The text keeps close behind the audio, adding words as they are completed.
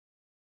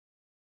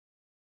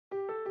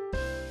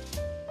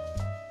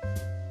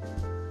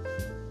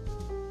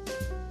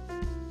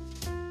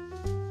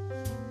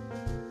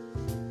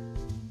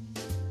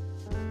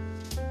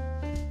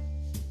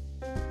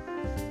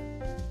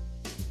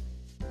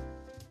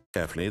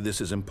Carefully, this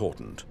is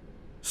important.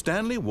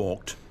 Stanley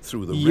walked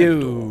through the red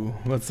door.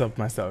 What's up,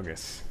 my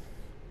Stalgus?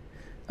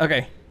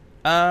 Okay.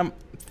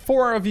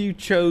 4 of you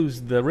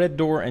chose the red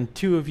door and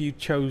 2 of you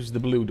chose the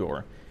blue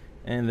door.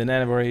 And the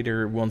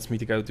narrator wants me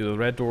to go to the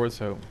red door,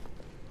 so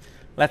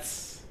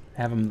let's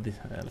have him.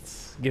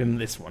 Let's give him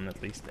this one at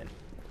least then.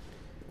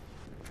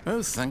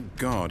 Oh, thank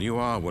God you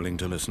are willing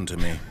to listen to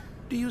me.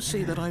 Do you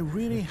see that I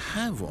really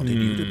have wanted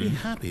you to be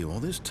happy all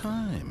this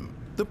time?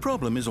 The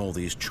problem is all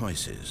these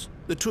choices.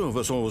 The two of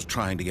us always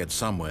trying to get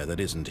somewhere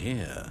that isn't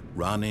here.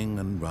 Running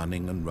and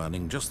running and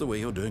running, just the way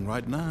you're doing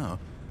right now.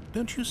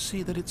 Don't you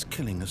see that it's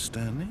killing us,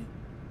 Stanley?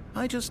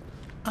 I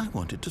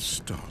wanted to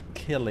stop.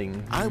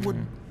 Killing.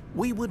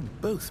 We would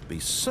both be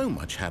so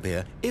much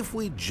happier if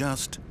we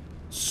just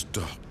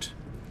stopped.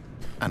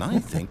 And I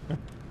think,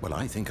 well,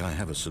 I think I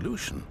have a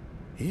solution.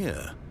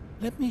 Here,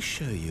 let me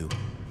show you.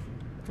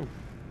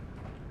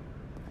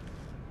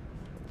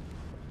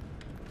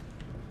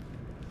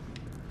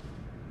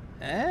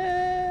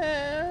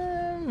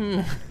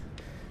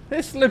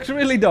 This looks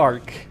really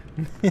dark.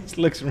 This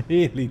looks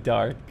really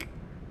dark.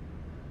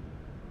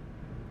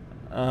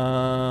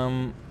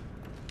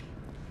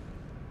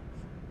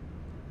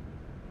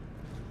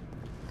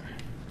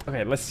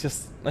 Okay, let's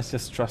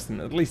just trust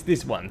him. At least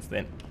this once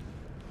then.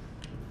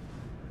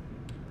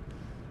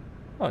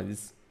 Oh,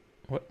 this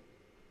what?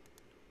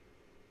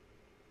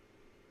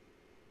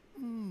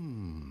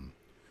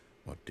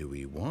 What do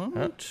we want?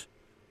 Huh?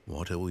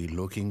 What are we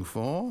looking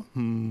for?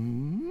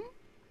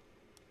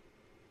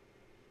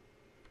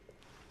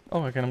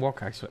 Oh, I can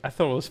walk actually. I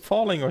thought it was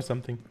falling or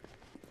something.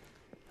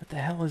 What the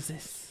hell is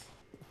this?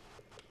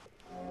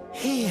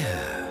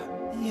 Here.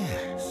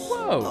 Yes.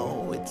 Whoa.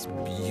 Oh, it's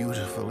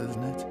beautiful,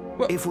 isn't it?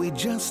 Whoa. If we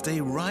just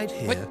stay right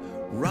here,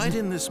 right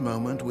in this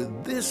moment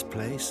with this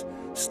place,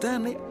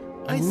 Stanley,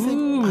 I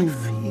think I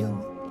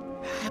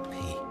feel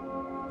happy.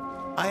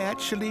 I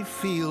actually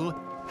feel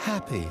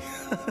happy.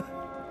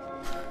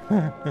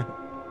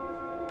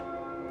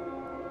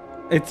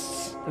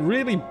 It's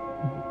really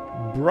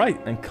bright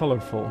and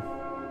colorful.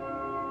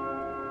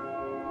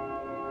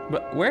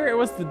 But where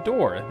was the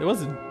door? There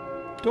was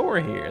a door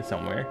here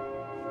somewhere.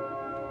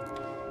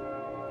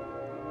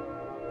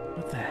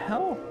 What the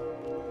hell?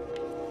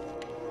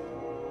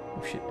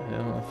 Oh shit, I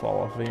don't want to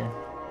fall off here.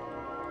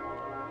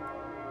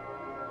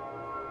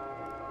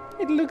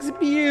 It looks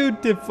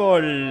beautiful.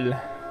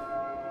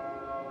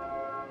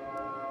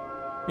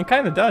 It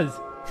kind of does.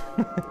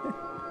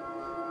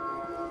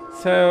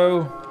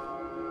 So,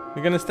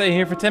 we're gonna stay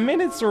here for 10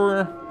 minutes,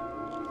 or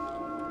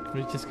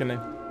we're just gonna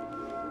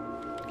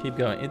keep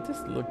going? It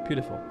does look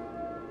beautiful.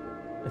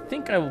 I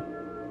think I will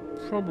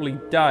probably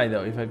die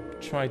though if I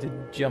try to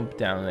jump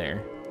down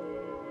there.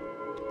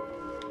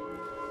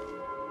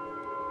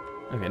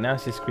 Okay, now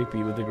it's just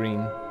creepy with the green.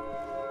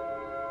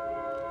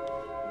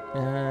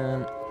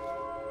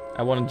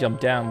 I want to jump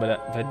down,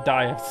 but if I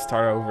die, I have to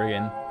start over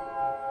again.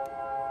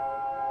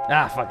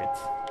 Ah, fuck it.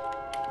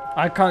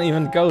 I can't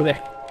even go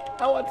there.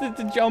 I wanted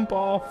to jump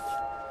off.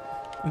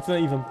 It's not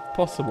even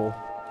possible.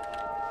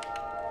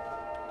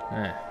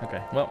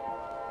 Okay, well,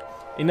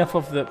 enough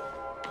of the...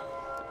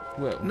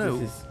 Well, No,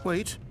 this is...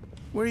 wait.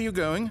 Where are you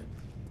going?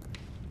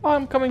 Oh,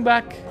 I'm coming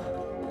back.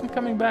 I'm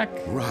coming back.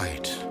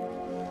 Right.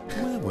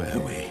 Where were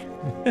we?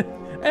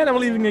 And I'm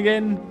leaving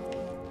again.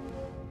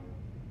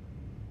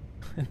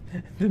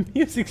 The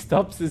music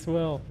stops as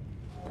well.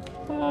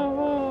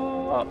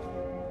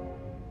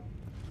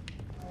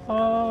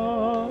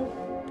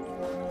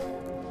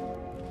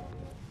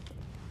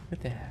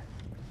 What the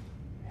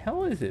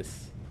hell is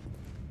this?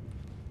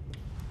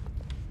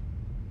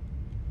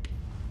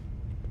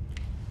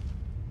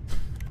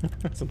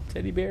 Some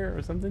teddy bear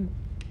or something?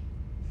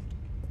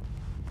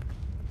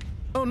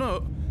 Oh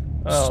no.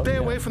 Oh, Stay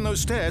no. away from those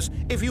stairs.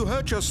 If you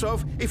hurt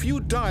yourself, if you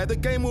die, the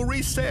game will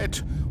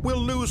reset. We'll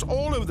lose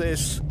all of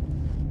this.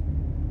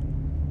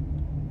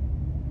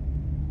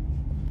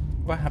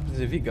 What happens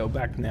if you go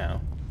back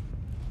now?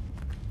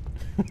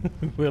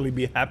 Will he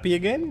be happy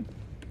again?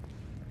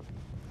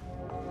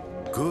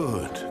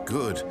 Good,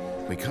 good.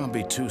 We can't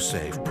be too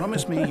safe.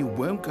 Promise me you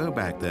won't go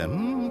back there.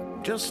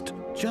 Just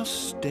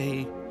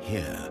stay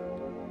here.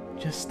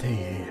 Just stay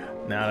here.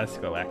 Now let's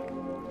go back.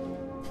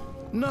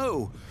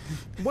 No!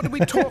 What did we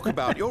talk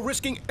about? You're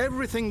risking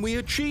everything we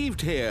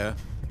achieved here.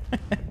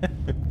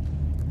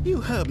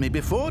 You heard me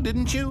before,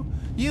 didn't you?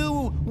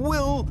 You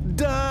will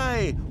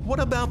die. What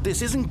about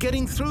this isn't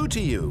getting through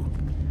to you?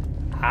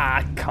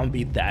 Ah, it can't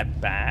be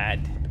that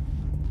bad.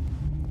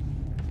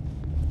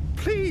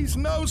 Please,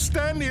 no,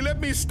 Stanley, let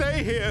me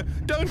stay here.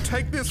 Don't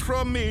take this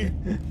from me.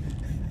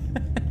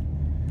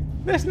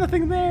 There's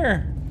nothing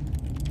there.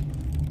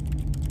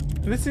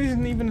 This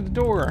isn't even a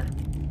door.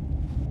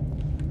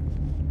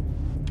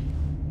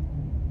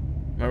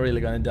 Am I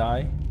really gonna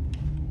die?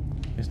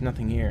 There's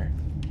nothing here.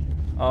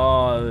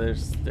 Oh,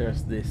 there's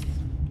this.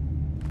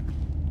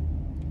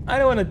 I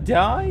don't want to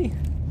die.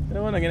 I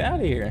don't want to get out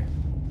of here.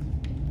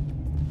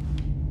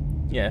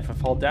 Yeah, if I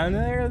fall down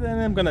there, then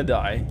I'm gonna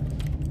die.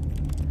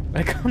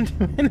 I can't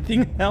do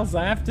anything else.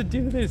 I have to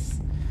do this.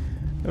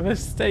 If I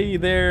stay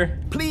there...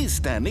 Please,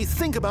 Stanley,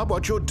 think about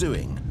what you're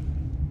doing.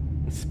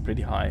 It's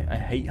pretty high. I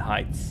hate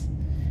heights.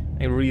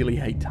 I really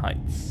hate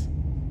heights.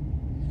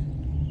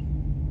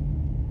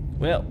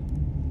 Well,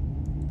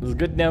 it was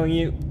good knowing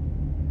you.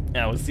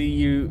 I will see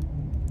you.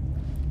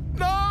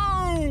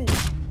 No!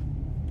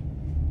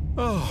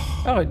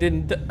 Oh, I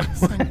didn't.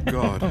 thank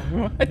God.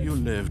 What? You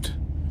lived.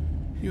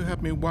 You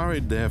had me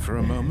worried there for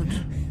a moment.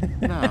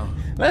 Now,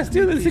 Let's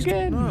do this please,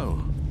 again.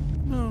 No.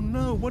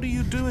 No, what are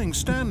you doing,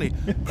 Stanley?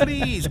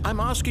 Please, I'm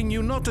asking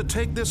you not to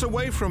take this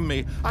away from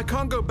me. I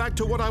can't go back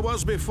to what I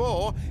was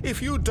before.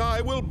 If you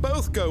die, we'll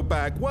both go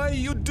back. Why are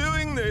you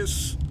doing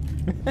this?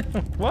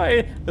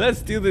 Why?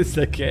 Let's do this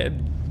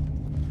again.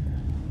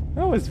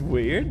 That was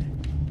weird.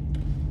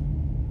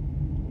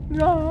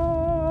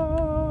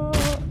 No.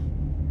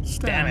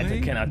 Damn it, I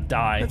Stanley, cannot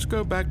die. let's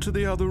go back to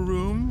the other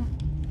room.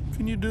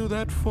 Can you do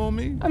that for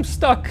me? I'm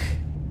stuck.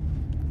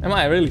 Am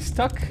I really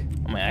stuck?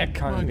 I mean, I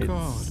can't My get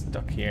God.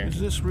 stuck here. Is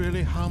this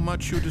really how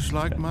much you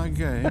dislike my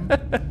game?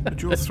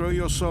 That you'll throw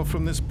yourself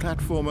from this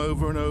platform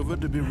over and over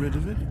to be rid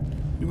of it?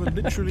 You were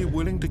literally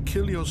willing to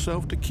kill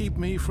yourself to keep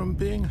me from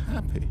being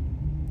happy.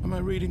 Am I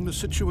reading the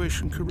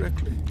situation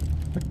correctly?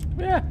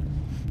 Yeah,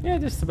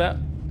 just about.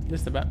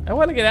 I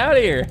want to get out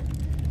of here.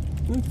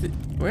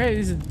 Where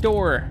is the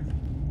door?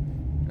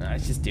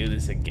 Let's just do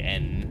this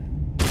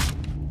again.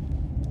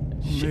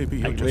 Shit, Maybe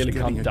you're I just really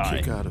getting can't a die.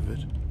 kick out of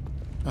it.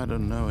 I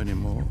don't know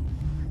anymore.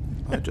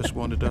 I just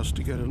wanted us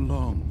to get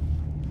along.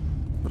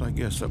 But I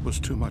guess that was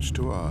too much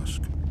to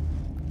ask.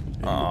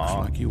 It looks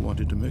like you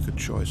wanted to make a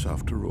choice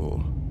after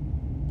all.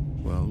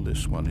 Well,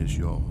 this one is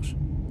yours.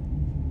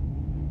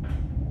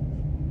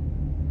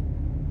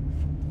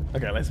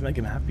 Okay, let's make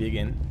him happy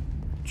again.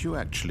 Do you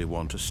actually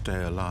want to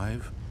stay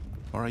alive?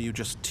 Or are you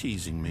just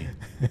teasing me?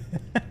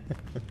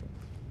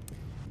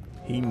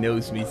 He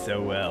knows me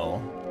so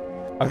well.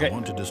 Okay. I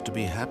wanted us to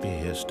be happy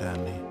here,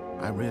 Stanley.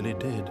 I really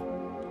did.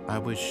 I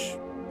wish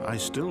I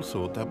still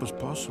thought that was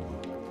possible.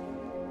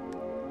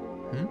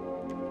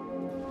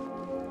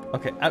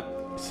 Okay,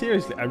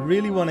 seriously, I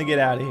really want to get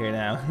out of here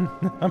now.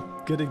 I'm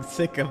getting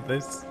sick of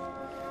this.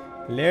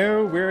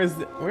 Hello, where was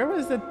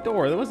the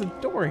door? There was a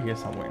door here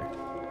somewhere.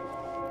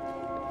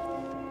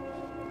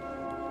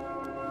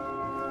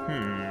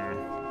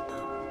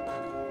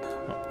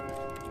 Oh,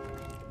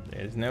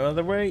 there's no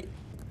other way.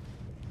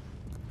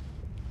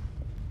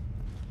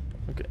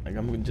 Okay,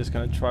 I'm just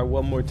gonna try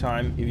one more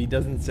time. If he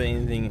doesn't say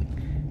anything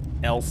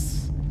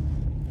else,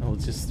 I'll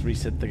just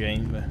reset the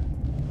game. But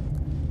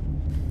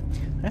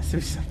there has to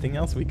be something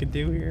else we could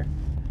do here.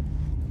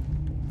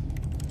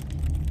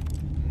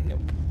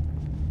 Nope.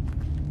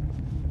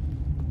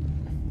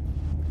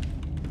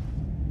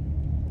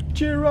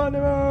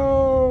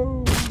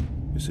 Geronimo!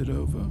 Is it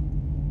over?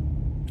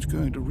 It's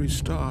going to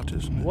restart,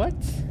 isn't it? What?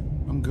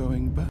 I'm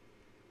going back.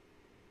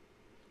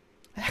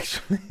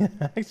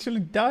 I actually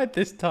died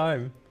this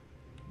time.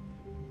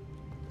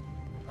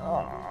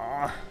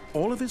 Aww.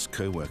 All of his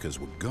co-workers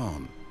were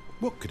gone.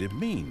 What could it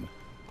mean?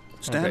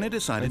 Stanley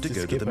decided to let's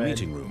go just to the skip ahead.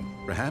 meeting room.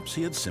 Perhaps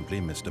he had simply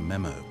missed a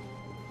memo.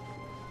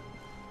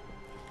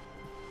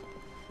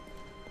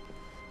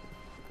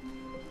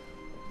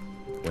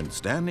 When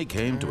Stanley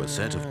came to a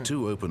set of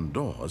 2 open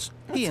doors,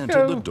 he Let's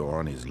entered go. the door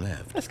on his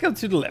left. Let's go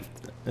to the left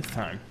this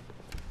time.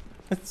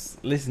 Let's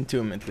listen to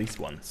him at least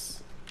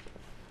once.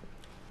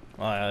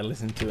 Well, I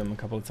listened to him a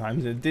couple of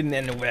times. It didn't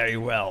end very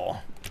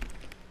well.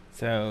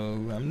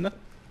 So, I'm not...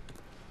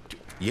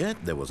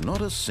 Yet there was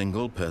not a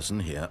single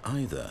person here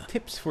either.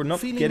 Tips for not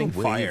Feeling getting a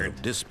wave fired.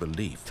 of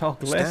disbelief,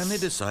 Talk less. Stanley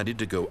decided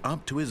to go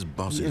up to his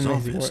boss's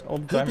Amazing office, word all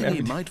the time, hoping he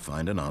every day. might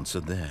find an answer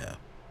there.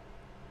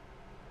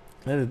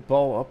 Let it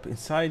ball up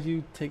inside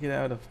you. Take it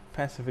out of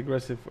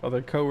passive-aggressive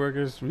other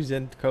coworkers.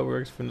 Resent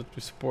coworkers for not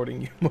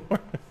supporting you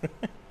more.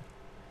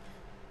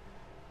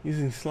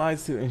 Using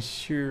slides to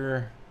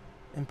ensure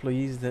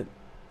employees that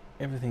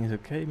everything is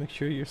okay. Make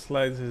sure your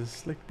slides has a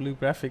slick blue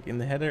graphic in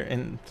the header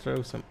and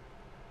throw some...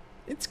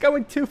 It's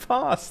going too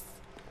fast!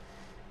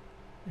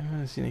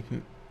 Everyone's unique.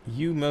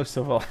 You most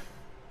of all.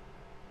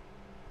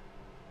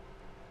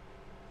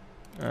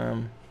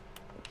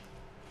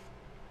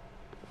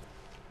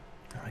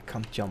 I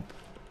can't jump.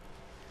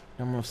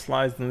 Number of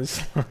slides on the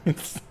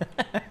slides.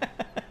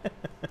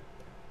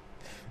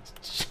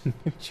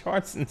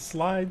 Charts and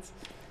slides.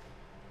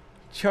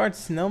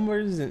 Charts,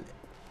 numbers, and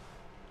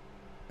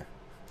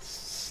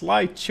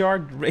slide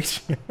chart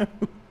ratio.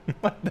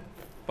 What the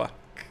fuck?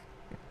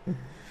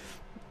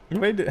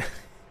 Wait.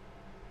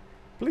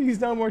 Please,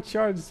 no more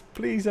charts.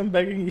 Please, I'm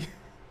begging you.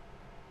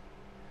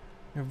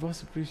 Your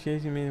boss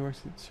appreciates you. Maybe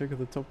works to circle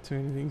the top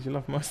 20 things you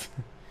love most.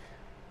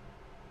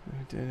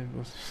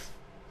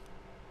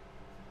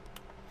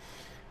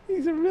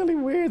 These are really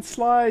weird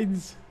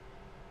slides.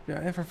 If you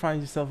ever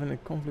find yourself in a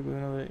conflict with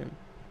another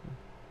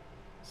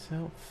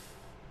self,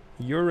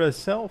 you're a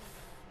self.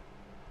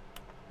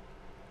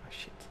 Oh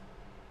shit.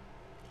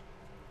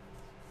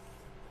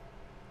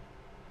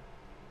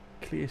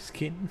 Clear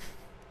skin.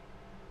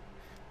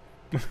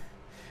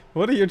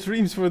 What are your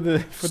dreams for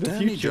the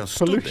Stanley future? just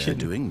stood Pollution. there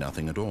doing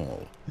nothing at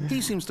all. He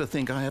seems to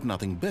think I have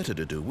nothing better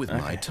to do with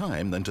my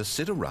time than to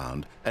sit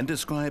around and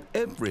describe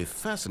every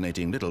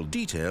fascinating little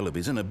detail of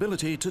his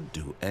inability to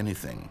do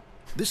anything.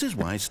 This is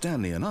why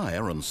Stanley and I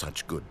are on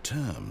such good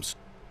terms.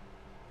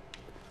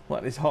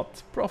 What is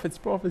hot? Profits,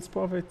 profits,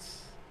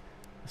 profits.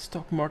 The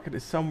stock market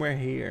is somewhere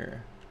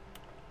here.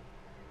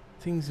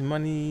 Things,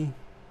 money.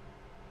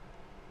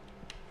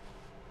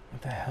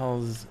 What the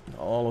hell's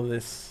all of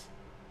this?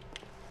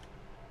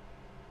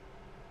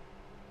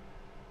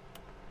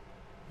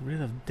 Rid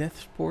of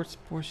death sports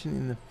portion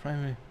in the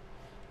primary.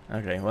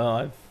 Okay, well,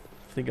 I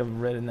think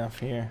I've read enough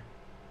here.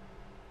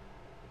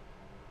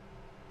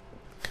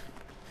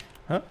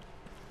 Huh?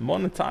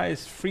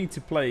 Monetize, free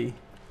to play.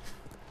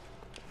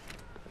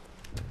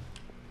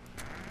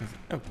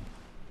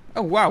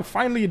 Oh wow,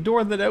 finally a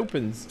door that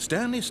opens.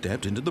 Stanley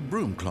stepped into the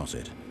broom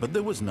closet, but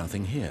there was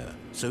nothing here,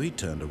 so he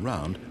turned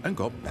around and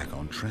got back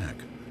on track.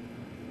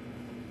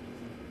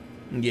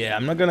 Yeah,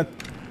 I'm not gonna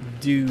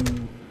do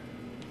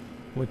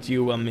what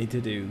you want me to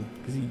do,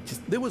 because he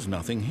just... There was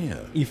nothing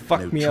here. He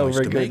fucked me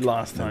over good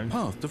last time. No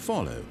path to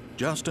follow,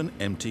 just an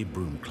empty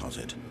broom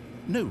closet.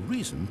 No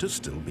reason to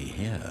still be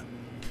here.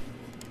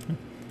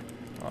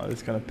 Oh, this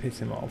is gonna piss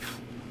him off.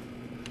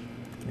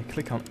 Can I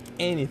click on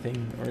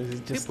anything, or is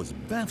it just... It was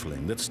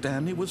baffling that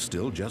Stanley was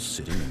still just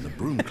sitting in the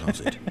broom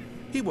closet.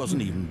 He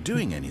wasn't even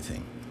doing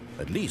anything.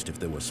 At least if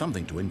there was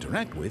something to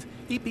interact with,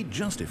 he'd be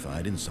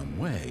justified in some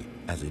way.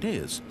 As it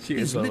is,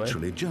 he's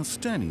literally just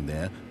standing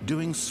there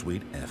doing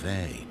sweet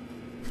FA.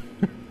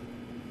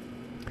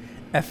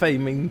 FA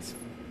means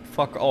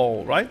fuck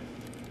all, right?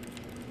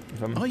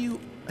 Are you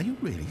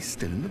really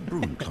still in the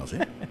broom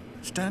closet?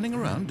 Standing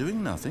around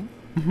doing nothing?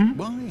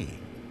 Why?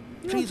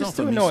 Please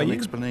offer me some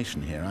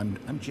explanation here.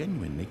 I'm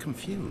genuinely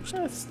confused.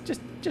 It's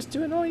just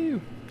to annoy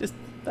you.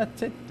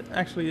 That's it.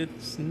 Actually,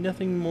 it's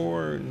nothing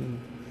more,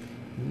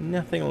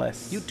 nothing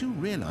less. You do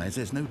realize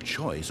there's no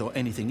choice or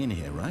anything in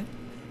here, right?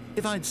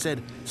 If I'd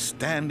said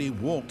Stanley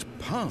walked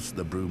past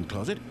the broom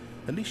closet,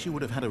 at least you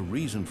would have had a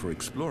reason for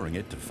exploring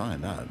it to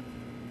find out.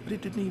 But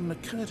it didn't even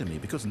occur to me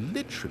because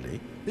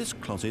literally this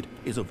closet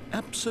is of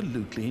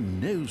absolutely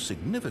no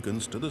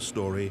significance to the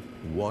story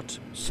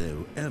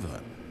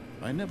whatsoever.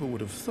 I never would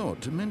have thought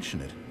to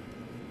mention it.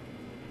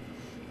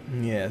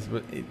 Yes,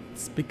 but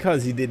it's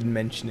because he didn't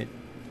mention it.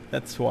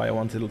 That's why I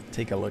wanted to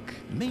take a look.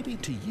 Maybe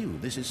to you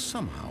this is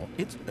somehow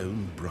its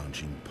own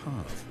branching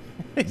path.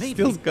 It Maybe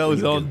still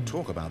goes when you on. go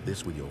talk about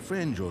this with your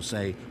friend, you'll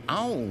say,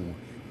 "Oh,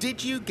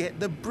 did you get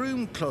the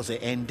broom closet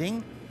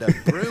ending? The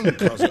broom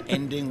closet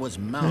ending was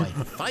my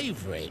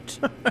favourite."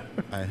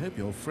 I hope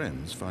your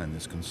friends find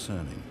this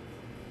concerning.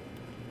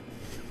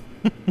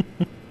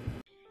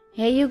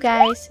 Hey you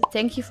guys,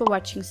 thank you for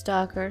watching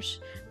Stalkers.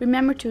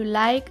 Remember to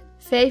like,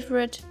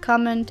 favorite,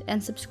 comment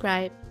and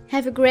subscribe.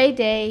 Have a great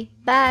day.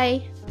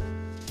 Bye.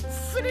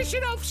 Finish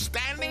it off,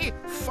 Stanley.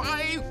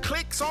 5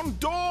 clicks on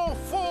door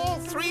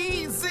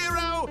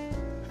 430.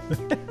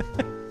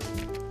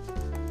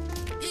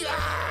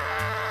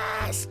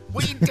 Yes!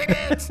 We did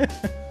it!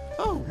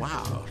 Oh,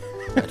 wow.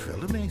 That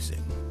felt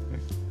amazing.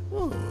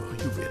 Oh,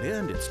 you really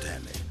earned it,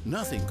 Stanley.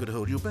 Nothing could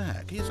hold you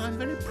back. Yes, I'm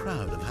very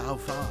proud of how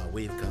far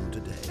we've come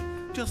today.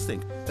 Just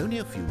think, only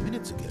a few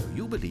minutes ago,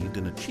 you believed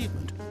an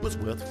achievement was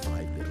worth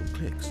 5 little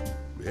clicks.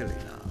 Really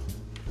now,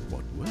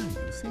 what were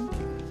you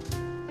thinking?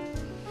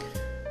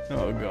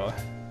 Oh god,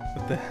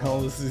 what the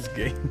hell is this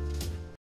game?